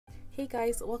Hey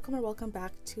guys, welcome or welcome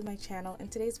back to my channel. In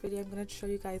today's video I'm going to show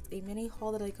you guys a mini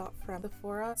haul that I got from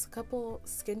Sephora. It's a couple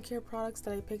skincare products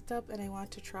that I picked up and I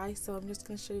want to try, so I'm just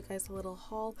going to show you guys a little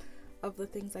haul of the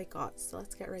things I got. So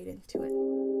let's get right into it.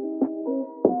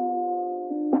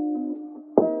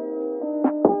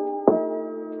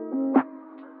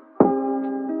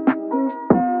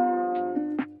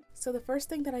 So the first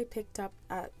thing that I picked up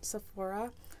at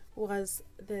Sephora was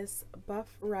this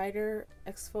Buff Ryder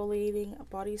Exfoliating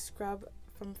Body Scrub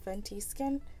from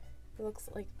Fentyskin. It looks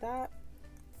like that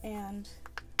and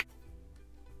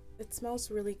it smells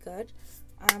really good.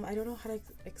 I don't know how to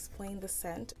explain the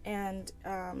scent, and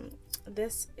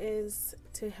this is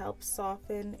to help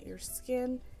soften your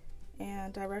skin,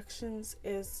 and directions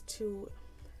is to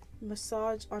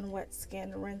massage on wet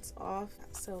skin, rinse off.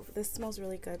 So this smells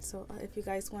really good. So if you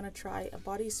guys want to try a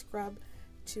body scrub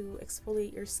to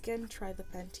exfoliate your skin, try the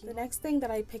Fenty. The next thing that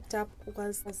I picked up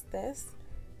was this.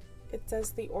 It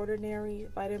says The Ordinary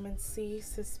Vitamin C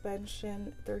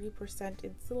Suspension 30%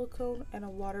 in silicone and a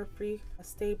water-free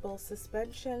stable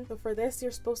suspension. So for this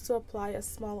you're supposed to apply a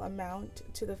small amount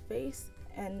to the face,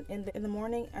 and in the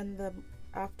morning and the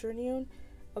afternoon.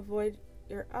 Avoid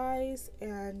your eyes,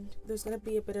 and there's going to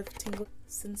be a bit of tingle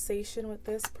sensation with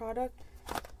this product.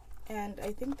 And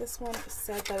I think this one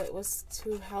said that it was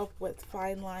to help with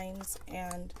fine lines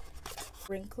and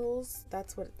wrinkles.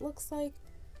 That's what it looks like.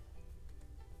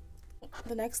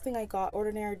 The next thing I got,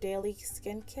 Ordinary Daily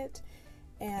Skin Kit,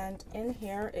 and in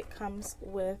here it comes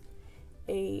with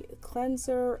a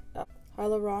cleanser,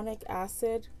 hyaluronic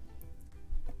acid,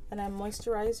 and a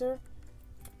moisturizer.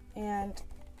 And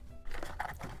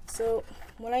so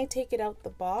when I take it out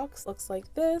the box, it looks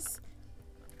like this,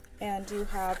 and you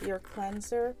have your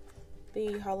cleanser, the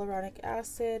hyaluronic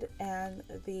acid, and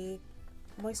the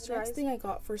moisturizer. The next thing I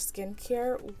got for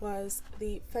skincare was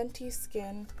the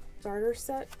Fentyskin starter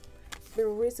set. The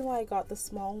reason why I got the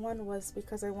small one was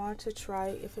because I wanted to try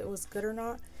if it was good or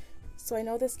not. So I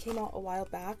know this came out a while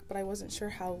back, but I wasn't sure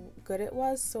how good it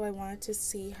was, so I wanted to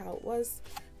see how it was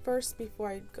first before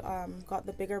I got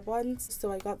the bigger ones.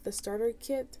 So I got the starter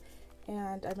kit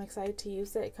and I'm excited to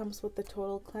use it. It comes with the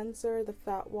total cleanser, the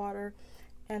fat water,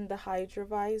 and the hydra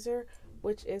visor,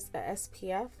 which is a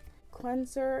SPF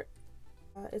cleanser.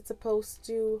 It's supposed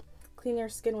to clean your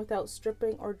skin without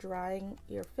stripping or drying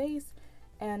your face,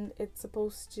 and it's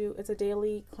a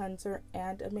daily cleanser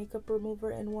and a makeup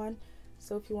remover in one.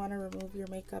 So if you want to remove your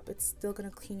makeup, it's still going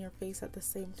to clean your face at the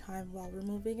same time while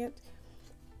removing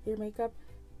your makeup.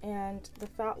 And the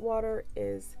fat water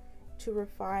is to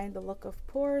refine the look of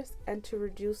pores and to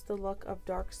reduce the look of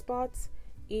dark spots,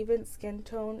 even skin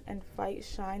tone, and fight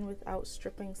shine without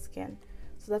stripping skin.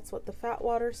 So that's what the fat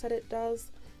water said it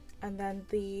does. And then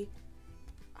the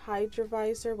hydra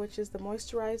visor, which is the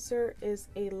moisturizer, is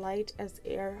a light as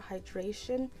air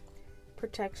hydration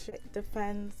protection. It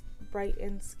defends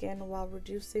brightened skin while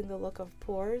reducing the look of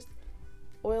pores.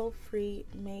 Oil free,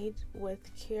 made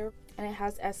with care, and it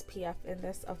has SPF in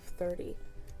this of 30.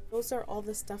 Those are all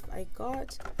the stuff I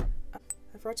got.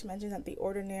 I forgot to mention that the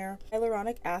Ordinary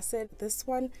Hyaluronic Acid, this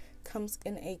one comes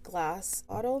in a glass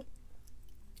bottle,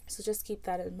 so just keep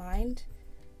that in mind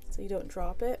so you don't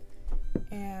drop it.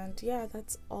 And yeah,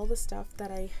 that's all the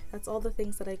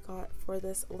things that I got for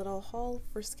this little haul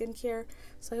for skincare.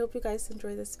 So I hope you guys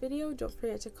enjoy this video. Don't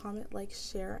forget to comment, like,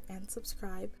 share, and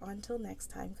subscribe. Until next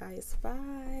time, guys,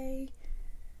 bye.